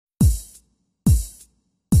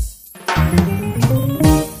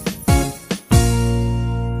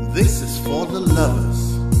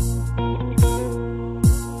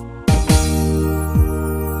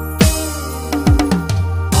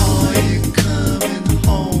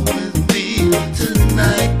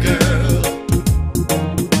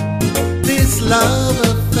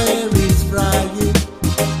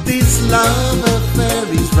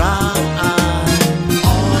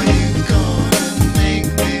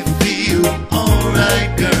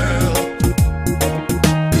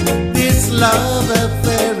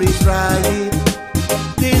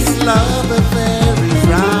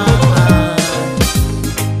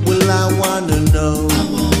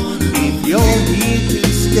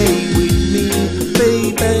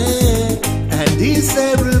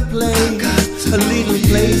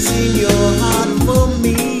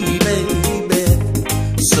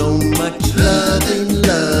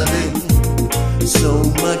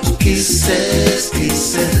much kisses,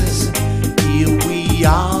 kisses. Here we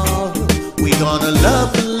are, we gonna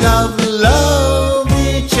love, love, love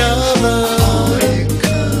each other. Are you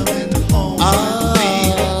coming home with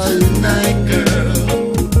me tonight, girl?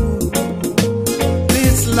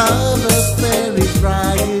 This love affair is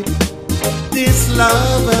right. This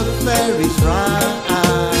love affair is right.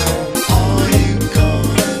 Are you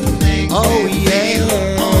gonna make me feel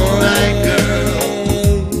alright, girl?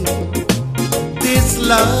 This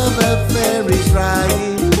love affair is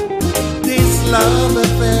right. This love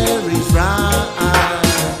affair is right.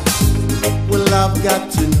 Well, I've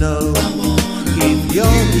got to know if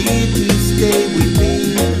you're here to stay with me,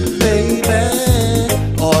 baby,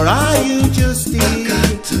 or are you just here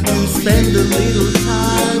to spend a little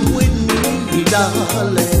time with me,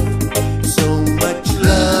 darling? So much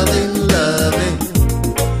loving, loving,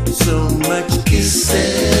 so much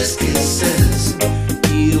kisses, kisses.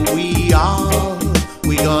 Here we are,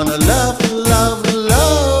 we gonna love, love,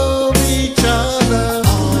 love each other.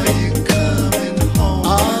 Are you coming home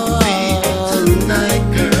with me tonight,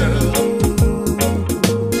 girl?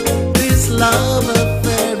 This love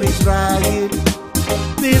affair is right.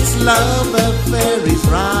 This love affair is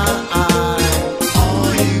right.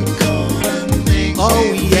 Are you gonna make Oh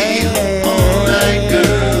me feel alright,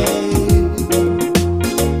 girl?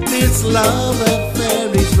 This love affair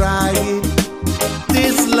is right.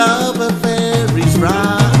 This love affair is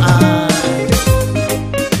right.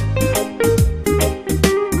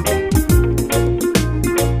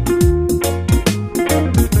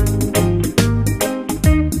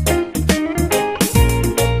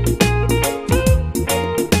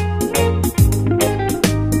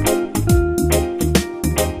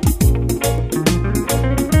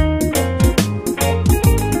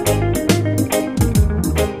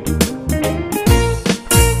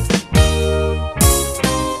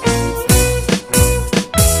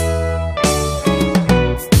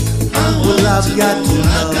 I've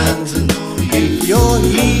got to know if you're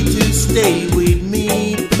here to stay with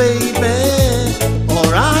me, baby,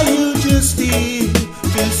 or are you just here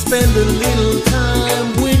to spend a little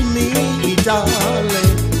time with me, darling?